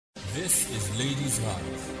This is Ladies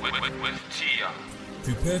Hive with Tia.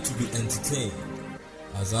 Prepare to be entertained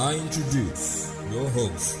as I introduce your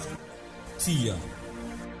host, Tia.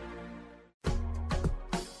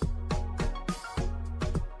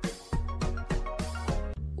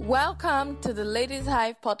 Welcome to the Ladies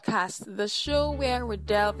Hive podcast, the show where we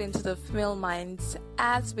delve into the female minds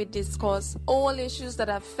as we discuss all issues that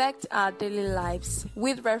affect our daily lives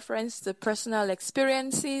with reference to personal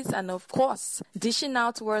experiences and, of course, dishing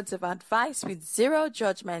out words of advice with zero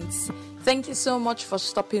judgments. Thank you so much for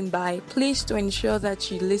stopping by. Please do ensure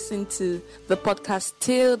that you listen to the podcast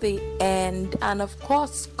till the end. And, of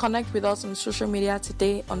course, connect with us on social media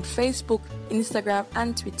today on Facebook, Instagram,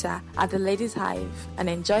 and Twitter at the Ladies Hive and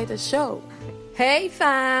enjoy the show. Hey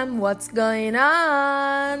fam, what's going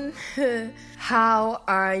on? How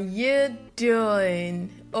are you doing?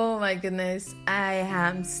 Oh my goodness, I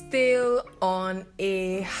am still on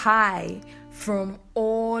a high from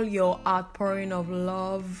all your outpouring of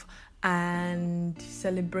love and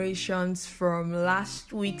celebrations from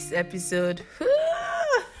last week's episode.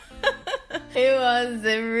 It was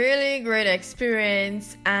a really great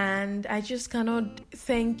experience, and I just cannot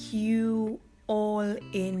thank you all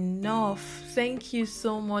enough. Thank you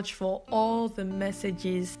so much for all the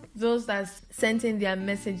messages, those that sent in their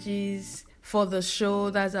messages for the show,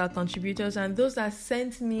 that's our contributors, and those that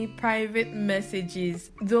sent me private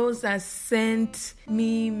messages, those that sent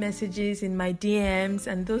me messages in my DMs,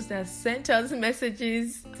 and those that sent us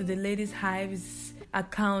messages to the Ladies Hives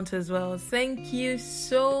account as well. Thank you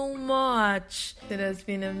so much. It has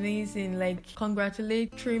been amazing, like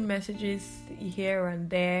congratulatory messages here and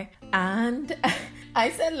there. And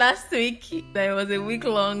I said last week there was a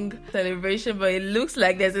week-long celebration, but it looks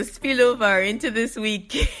like there's a spillover into this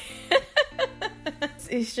week.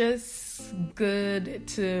 It's just good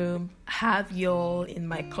to have y'all in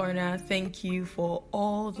my corner. Thank you for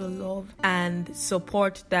all the love and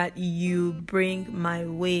support that you bring my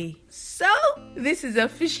way. So, this is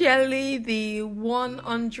officially the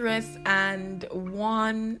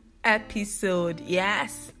 101 episode.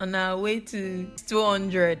 Yes, on our way to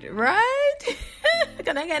 200, right?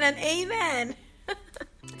 Can I get an amen?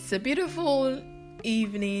 It's a beautiful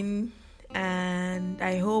evening, and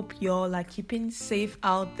I hope y'all are keeping safe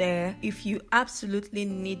out there. If you absolutely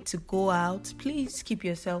need to go out, please keep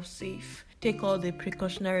yourself safe. Take all the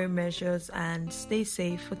precautionary measures and stay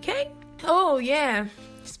safe, okay? Oh yeah,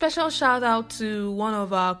 special shout out to one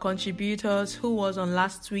of our contributors who was on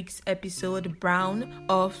last week's episode, Brown,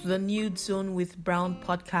 of the Nude Zone with Brown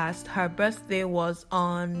podcast. Her birthday was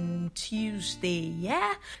on Tuesday,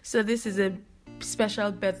 yeah? So this is a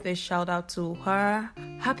special birthday shout out to her.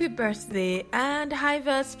 Happy birthday, and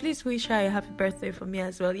Hivers, please wish her a happy birthday for me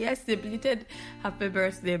as well. Yes, they belated happy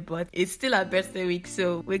birthday, but it's still her birthday week,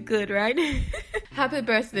 so we're good, right? Happy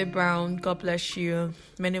birthday, Brown. God bless you.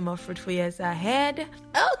 Many more fruitful years ahead.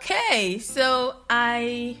 Okay, so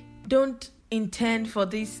I don't intend for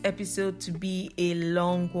this episode to be a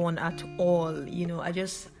long one at all. You know, I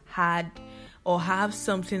just had or have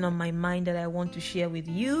something on my mind that I want to share with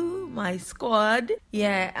you, my squad.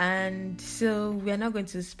 Yeah, and so we're not going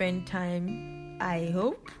to spend time, I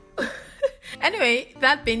hope. Anyway,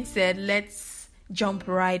 that being said, let's jump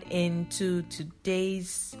right into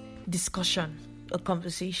today's discussion or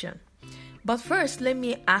conversation. But first, let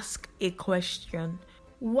me ask a question.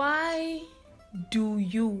 Why do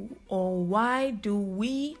you or why do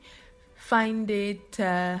we find it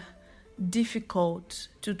difficult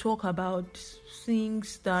to talk about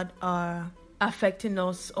things that are affecting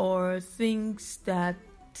us or things that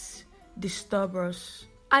disturb us,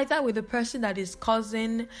 either with the person that is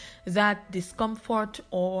causing that discomfort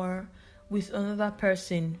or with another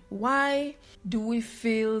person? Why do we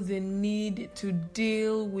feel the need to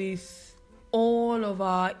deal with all of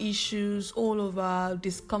our issues, all of our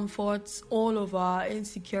discomforts, all of our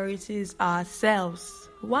insecurities ourselves?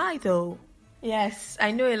 Why though? Yes,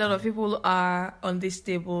 I know a lot of people are on this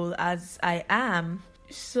table, as I am.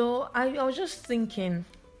 So I was just thinking,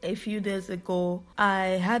 a few days ago,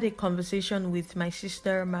 I had a conversation with my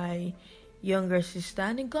sister, my younger sister,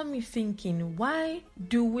 and it got me thinking, why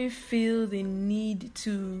do we feel the need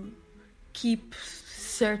to keep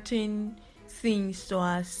certain things to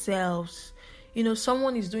ourselves? You know,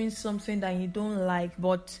 someone is doing something that you don't like,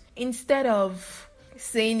 but instead of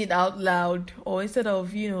saying it out loud, or instead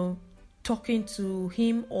of, talking to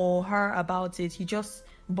him or her about it, you just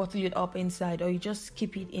bottle it up inside, or you just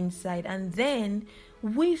keep it inside, and then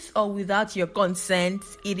with or without your consent,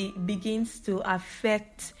 it begins to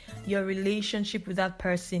affect your relationship with that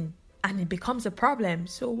person, and it becomes a problem.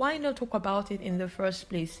 So why not talk about it in the first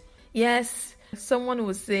place? Yes, Someone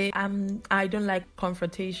will say, I don't like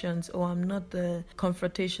confrontations, or I'm not the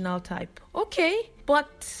confrontational type. Okay,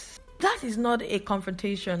 but that is not a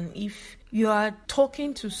confrontation. If you are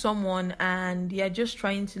talking to someone and you're just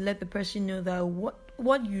trying to let the person know that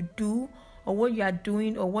what you do or what you are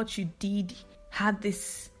doing or what you did had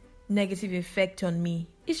this negative effect on me.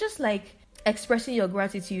 It's just like expressing your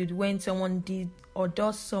gratitude when someone did or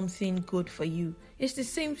does something good for you. It's the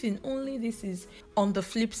same thing, only this is on the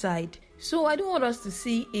flip side. So I don't want us to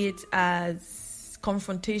see it as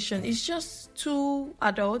confrontation. It's just two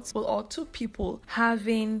adults or two people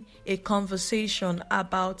having a conversation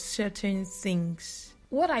about certain things.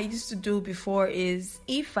 What I used to do before is,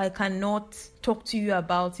 if I cannot talk to you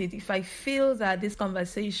about it, if I feel that this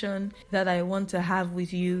conversation that I want to have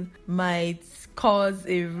with you might cause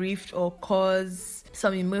a rift or cause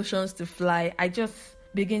some emotions to fly, I just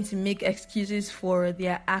begin to make excuses for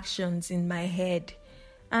their actions in my head.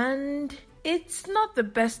 And it's not the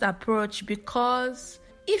best approach, because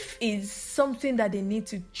if it's something that they need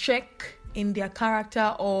to check in their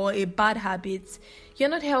character or a bad habit, you're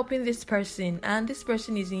not helping this person, and this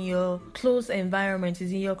person is in your close environment,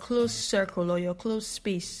 is in your close circle or your close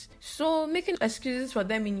space. So making excuses for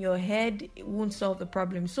them in your head won't solve the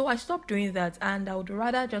problem. So I stopped doing that, and I would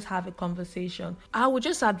rather just have a conversation. I would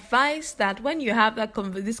just advise that when you have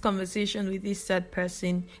this conversation with this third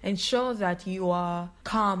person, ensure that you are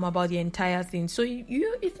calm about the entire thing. So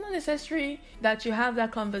it's not necessary that you have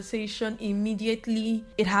that conversation immediately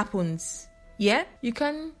it happens. Yeah, you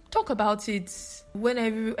can talk about it when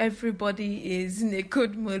everybody is in a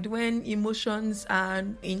good mood, when emotions are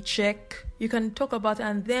in check. You can talk about it,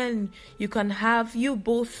 and then you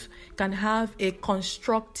both can have a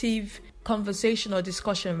constructive conversation or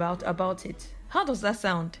discussion about it. How does that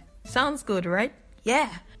sound? Sounds good, right?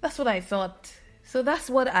 Yeah, that's what I thought. So that's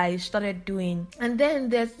what I started doing. And then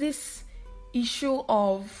there's this issue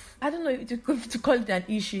of, I don't know if to call it an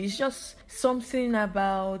issue, it's just something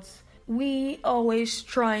about we always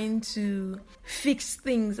trying to fix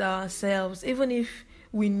things ourselves, even if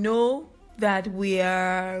we know that we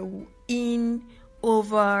are in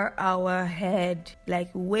over our head, like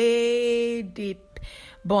way deep,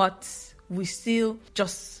 but we still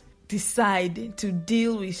just decide to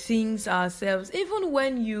deal with things ourselves, even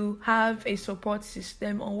when you have a support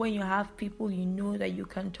system or when you have people you know that you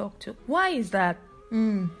can talk to. Why is that?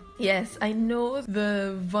 Yes, I know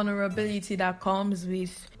the vulnerability that comes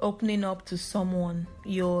with opening up to someone,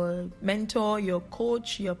 your mentor, your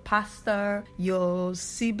coach, your pastor, your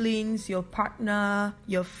siblings, your partner,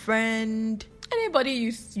 your friend,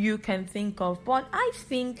 anybody you can think of. But I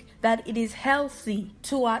think that it is healthy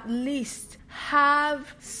to at least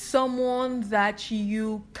have someone that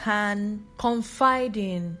you can confide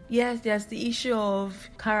in. Yes, there's the issue of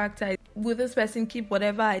character. Will this person keep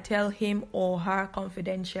whatever I tell him or her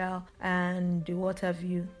confidential and what have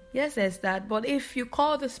you? Yes, there's that. But if you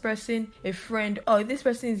call this person a friend, or this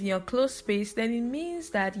person is in your close space, then it means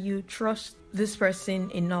that you trust this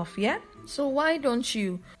person enough, yeah? So why don't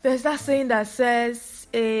you? There's that saying that says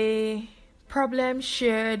a problem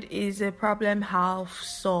shared is a problem half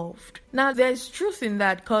solved. Now, there's truth in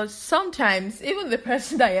that, because sometimes even the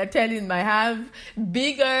person that you're telling might have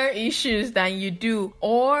bigger issues than you do,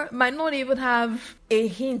 or might not even have a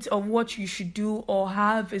hint of what you should do or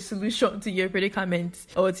have a solution to your predicament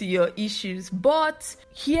or to your issues. But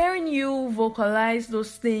hearing you vocalize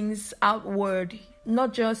those things outward,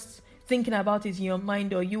 not just thinking about it in your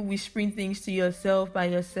mind or you whispering things to yourself by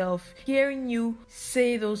yourself, hearing you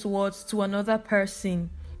say those words to another person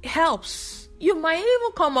helps. You might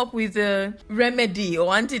even come up with a remedy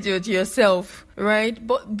or antidote yourself, right?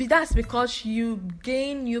 But that's because you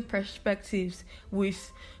gain new perspectives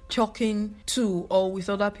with talking to or with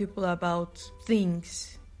other people about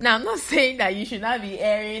things. Now, I'm not saying that you should not be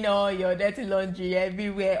airing all your dirty laundry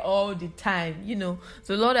everywhere all the time. You know,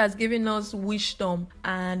 the Lord has given us wisdom,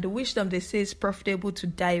 and the wisdom, they say, is profitable to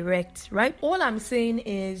direct, right? All I'm saying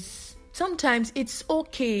is sometimes it's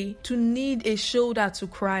okay to need a shoulder to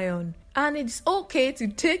cry on. And it's okay to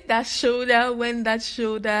take that shoulder when that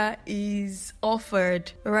shoulder is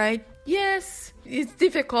offered, right? Yes, it's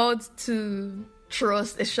difficult to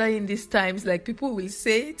trust, especially in these times, like people will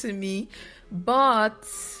say to me, but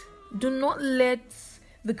do not let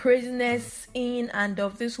the craziness in and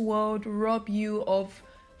of this world rob you of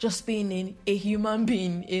just being a human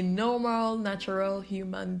being, a normal, natural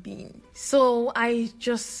human being. So I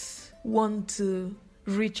just want to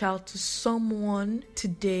reach out to someone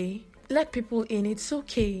today. Let people in. It's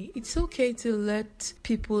okay. It's okay to let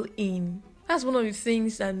people in. That's one of the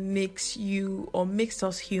things that makes you or makes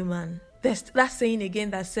us human. There's that saying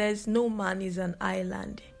again that says no man is an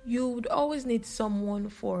island. you would always need someone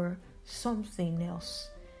for something else,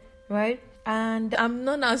 right? And I'm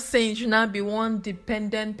not now saying you should not be one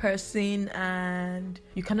dependent person and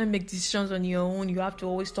you cannot make decisions on your own. You have to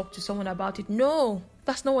always talk to someone about it. No,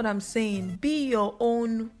 that's not what I'm saying. Be your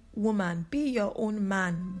own woman, be your own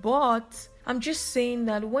man. But I'm just saying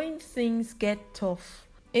that when things get tough,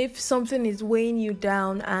 if something is weighing you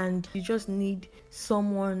down and you just need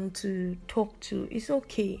someone to talk to, it's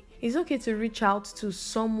okay. It's okay to reach out to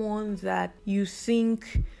someone that you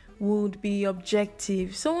think would be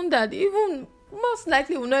objective, someone that even most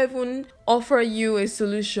likely will not even offer you a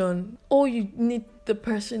solution. All you need the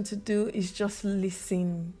person to do is just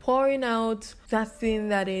listen. Pouring out that thing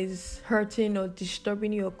that is hurting or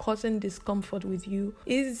disturbing you or causing discomfort with you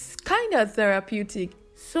is kind of therapeutic.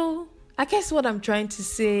 So I guess what I'm trying to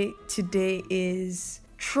say today is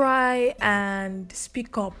try and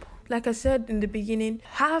speak up. Like I said in the beginning,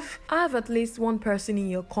 have at least one person in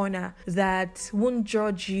your corner that won't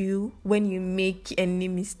judge you when you make any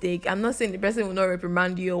mistake. I'm not saying the person will not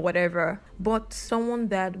reprimand you or whatever, but someone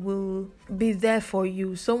that will be there for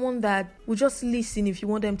you, someone that will just listen if you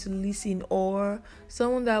want them to listen, or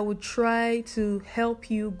someone that will try to help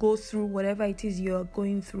you go through whatever it is you're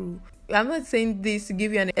going through. I'm not saying this to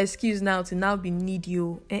give you an excuse now to now be needy.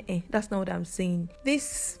 That's not what I'm saying.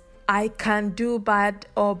 This I can do bad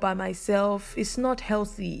all by myself. It's not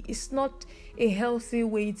healthy. It's not a healthy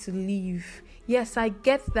way to live. Yes, I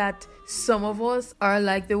get that some of us are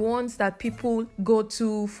like the ones that people go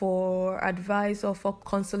to for advice or for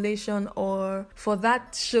consolation or for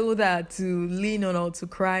that shoulder to lean on or to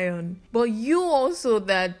cry on. But you also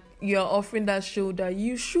that you're offering that shoulder,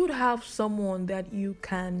 you should have someone that you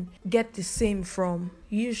can get the same from.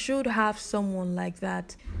 You should have someone like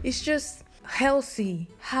that. It's just healthy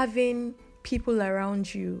having people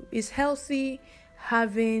around you. It's healthy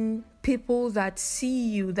having people that see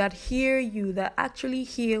you, that hear you, that actually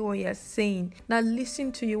hear what you're saying, that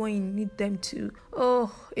listen to you when you need them to.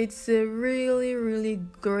 Oh, it's a really, really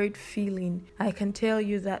great feeling. I can tell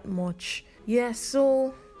you that much. Yeah,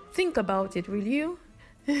 so think about it, will you?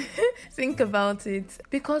 Think about it,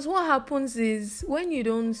 because what happens is when you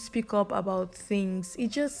don't speak up about things,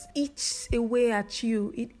 it just eats away at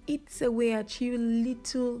you. It eats away at you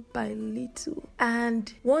little by little,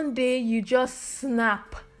 and one day you just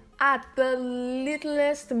snap at the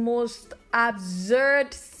littlest, most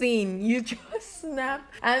absurd thing. You just snap,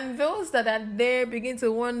 and those that are there begin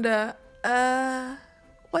to wonder,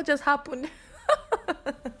 what just happened?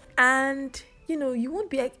 And you won't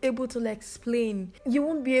be able to explain. You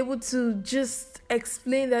won't be able to just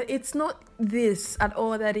explain that it's not this at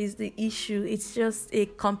all that is the issue. It's just a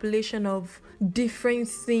compilation of different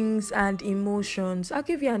things and emotions. I'll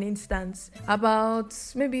give you an instance. About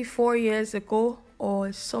maybe 4 years ago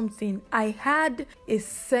or something, I had a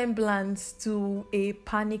semblance to a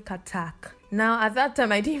panic attack. Now, at that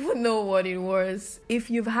time, I didn't even know what it was. If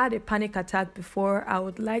you've had a panic attack before, I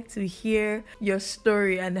would like to hear your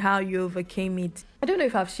story and how you overcame it. I don't know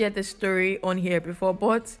if I've shared this story on here before,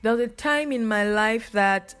 but there was a time in my life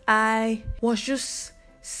that I was just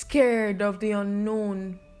scared of the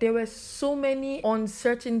unknown. There were so many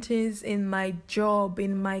uncertainties in my job,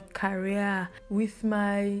 in my career, with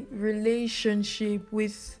my relationship,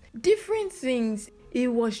 with different things. It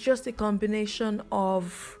was just a combination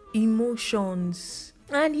of emotions.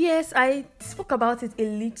 And yes, I spoke about it a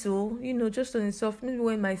little, just on the soft, maybe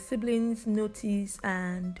when my siblings notice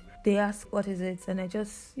and they ask what is it, and I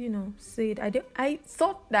just, said I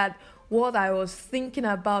thought that what I was thinking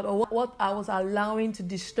about or what I was allowing to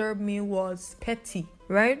disturb me was petty,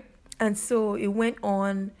 right? And so it went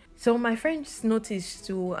on. So my friends noticed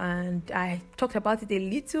too, and I talked about it a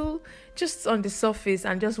little, just on the surface,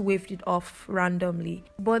 and just waved it off randomly.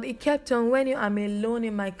 But it kept on. When I'm alone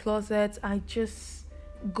in my closet, I just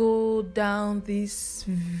go down this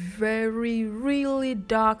very, really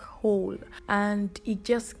dark hole, and it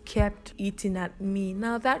just kept eating at me.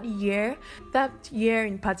 Now that year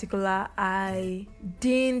in particular, I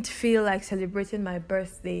didn't feel like celebrating my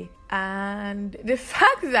birthday. And the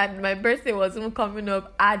fact that my birthday wasn't coming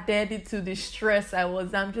up added it to the stress I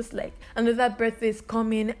was. I'm just like, another birthday is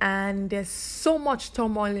coming, and there's so much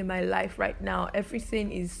turmoil in my life right now.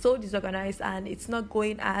 Everything is so disorganized and it's not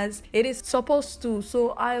going as it is supposed to.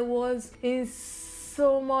 So I was in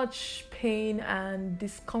so much pain and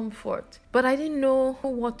discomfort, but I didn't know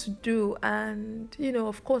what to do. And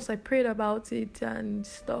of course I prayed about it and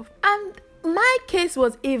stuff, and my case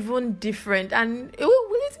was even different, and it was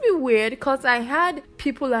be weird because I had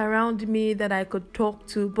people around me that I could talk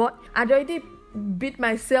to, but I'd already beat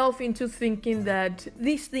myself into thinking that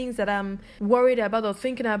these things that I'm worried about or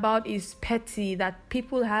thinking about is petty, that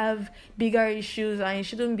people have bigger issues and I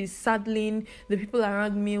shouldn't be saddling the people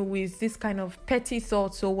around me with this kind of petty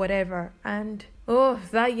thoughts or whatever. And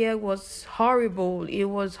that year was horrible. It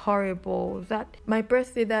was horrible. That my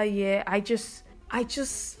birthday that year, I just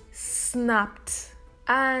snapped,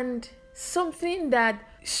 and something that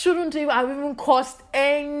shouldn't have even caused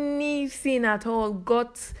anything at all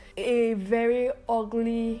got a very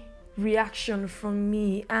ugly reaction from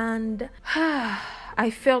me, and I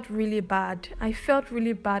felt really bad. I felt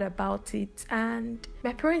really bad about it, and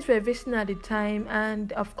my parents were visiting at the time,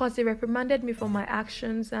 and of course they reprimanded me for my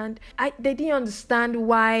actions, and they didn't understand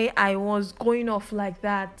why I was going off like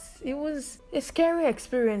that. It was a scary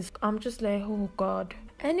experience. I'm just like, oh God.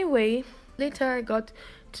 Anyway, later I got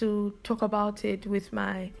to talk about it with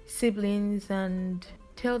my siblings and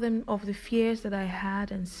tell them of the fears that I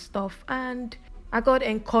had and stuff, and I got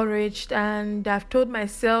encouraged, and I've told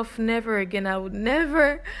myself never again. I would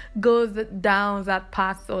never go down that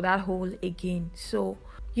path or that hole again. So,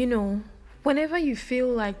 whenever you feel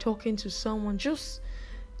like talking to someone, just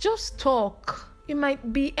talk. It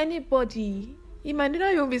might be anybody. It might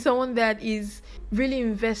not even be someone that is really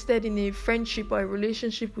invested in a friendship or a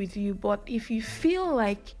relationship with you. But if you feel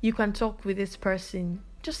like you can talk with this person,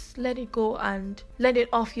 just let it go and let it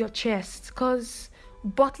off your chest. Because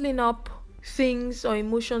bottling up things or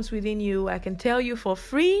emotions within you, I can tell you for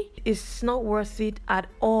free, it's not worth it at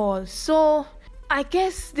all. So I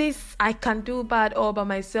guess this I can do bad all by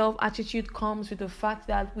myself attitude comes with the fact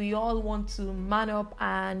that we all want to man up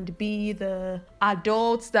and be the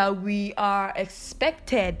adults that we are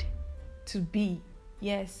expected to be.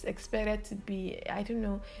 Yes, expected to be. I don't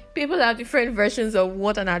know. People have different versions of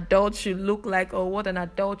what an adult should look like or what an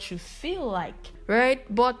adult should feel like, right?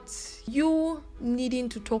 But you needing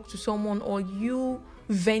to talk to someone, or you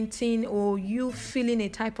venting, or you feeling a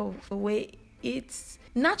type of way, it's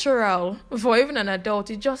natural for even an adult.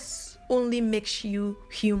 It just only makes you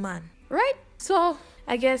human, right? So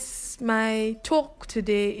I guess my talk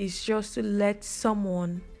today is just to let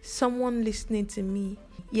someone listening to me,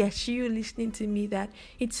 yes, you listening to me, that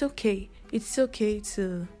it's okay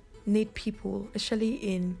to need people, especially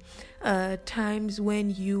in times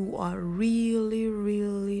when you are really,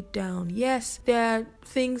 really down. Yes, there are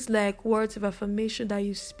things like words of affirmation that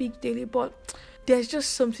you speak daily, but there's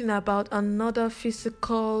just something about another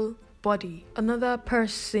physical body, another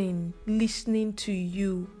person listening to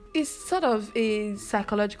you. It's sort of a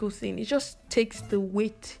psychological thing. It just takes the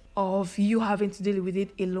weight of you having to deal with it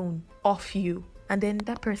alone off you, and then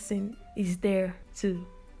that person is there to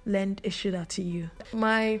lend a shoulder to you.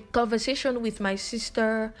 My conversation with my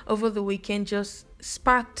sister over the weekend just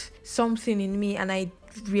sparked something in me, and I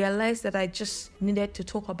realized that I just needed to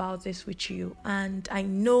talk about this with you. And I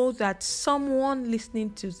know that someone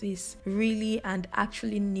listening to this really and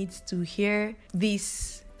actually needs to hear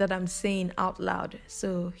this that I'm saying out loud.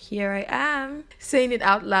 So here I am saying it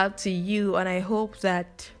out loud to you, and I hope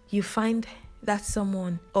that you find that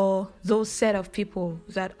someone or those set of people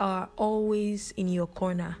that are always in your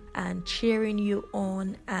corner and cheering you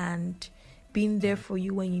on and being there for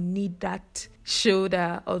you when you need that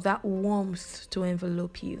shoulder or that warmth to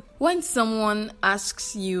envelope you. When someone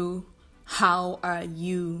asks you, how are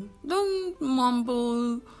you? Don't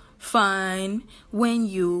mumble fine when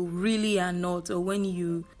you really are not, or when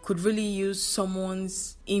you could really use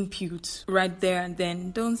someone's input right there and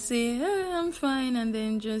then. Don't say, I'm fine, and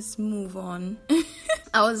then just move on.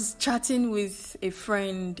 I was chatting with a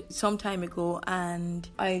friend some time ago, and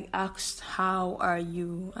I asked, how are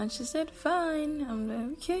you? And she said, fine. I'm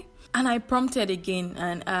like, okay. And I prompted again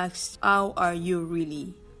and asked, how are you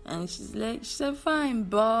really? And she said, fine,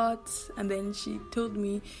 but... And then she told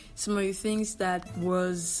me some of the things that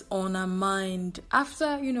was on her mind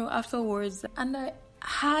afterwards. And I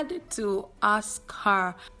had to ask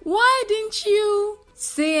her, why didn't you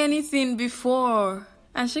say anything before?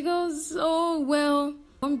 And she goes, oh, well,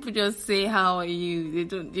 some people just say, how are you?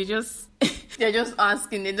 They're just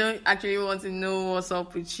asking. They don't actually want to know what's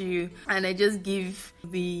up with you. And I just give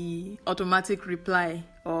the automatic reply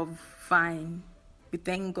of fine, we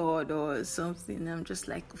thank God or something. I'm just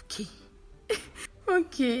like, okay.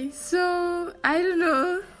 Okay, so I don't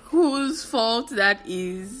know whose fault that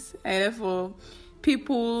is, either for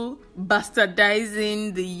people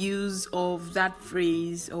bastardizing the use of that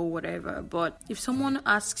phrase or whatever. But if someone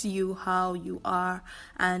asks you how you are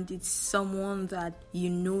and it's someone that you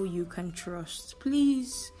know you can trust,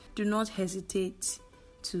 please do not hesitate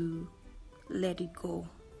to let it go.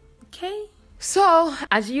 Okay? So,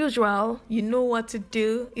 as usual, you know what to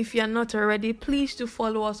do. If you're not already, please do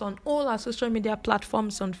follow us on all our social media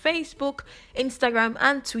platforms on Facebook, Instagram,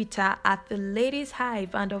 and Twitter at The Ladies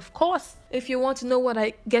Hive. And of course, if you want to know what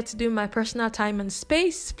I get to do in my personal time and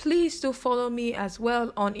space, please do follow me as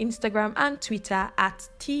well on Instagram and Twitter at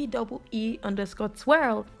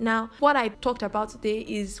TEE_twirl. Now, what I talked about today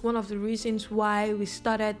is one of the reasons why we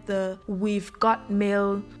started the We've Got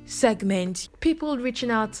Mail segment. People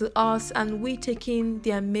reaching out to us and we taking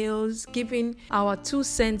their mails, giving our 2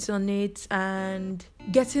 cents on it, and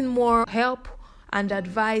getting more help and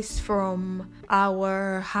advice from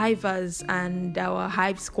our hivers and our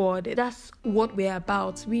hive squad. That's what we're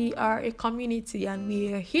about. We are a community and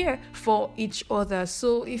we are here for each other.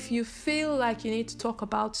 So if you feel like you need to talk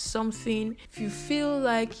about something, if you feel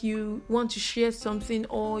like you want to share something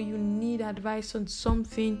or you need advice on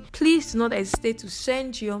something, please do not hesitate to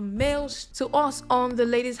send your mails to us on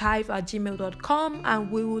theladieshive@gmail.com,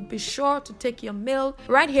 and we would be sure to take your mail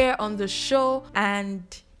right here on the show and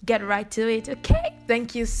get right to it, okay?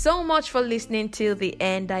 Thank you so much for listening till the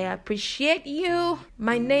end. I appreciate you.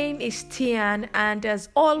 My name is Tian, and as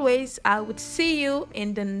always, I would see you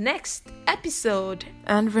in the next episode.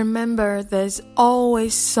 And remember, there's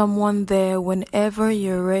always someone there whenever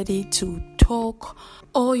you're ready to talk.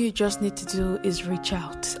 All you just need to do is reach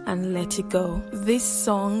out and let it go. This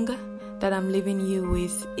song that I'm leaving you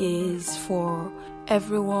with is for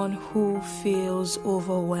everyone who feels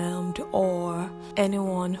overwhelmed or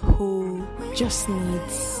anyone who just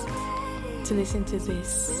needs to listen to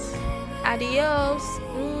this. Adios.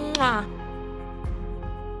 Mwah.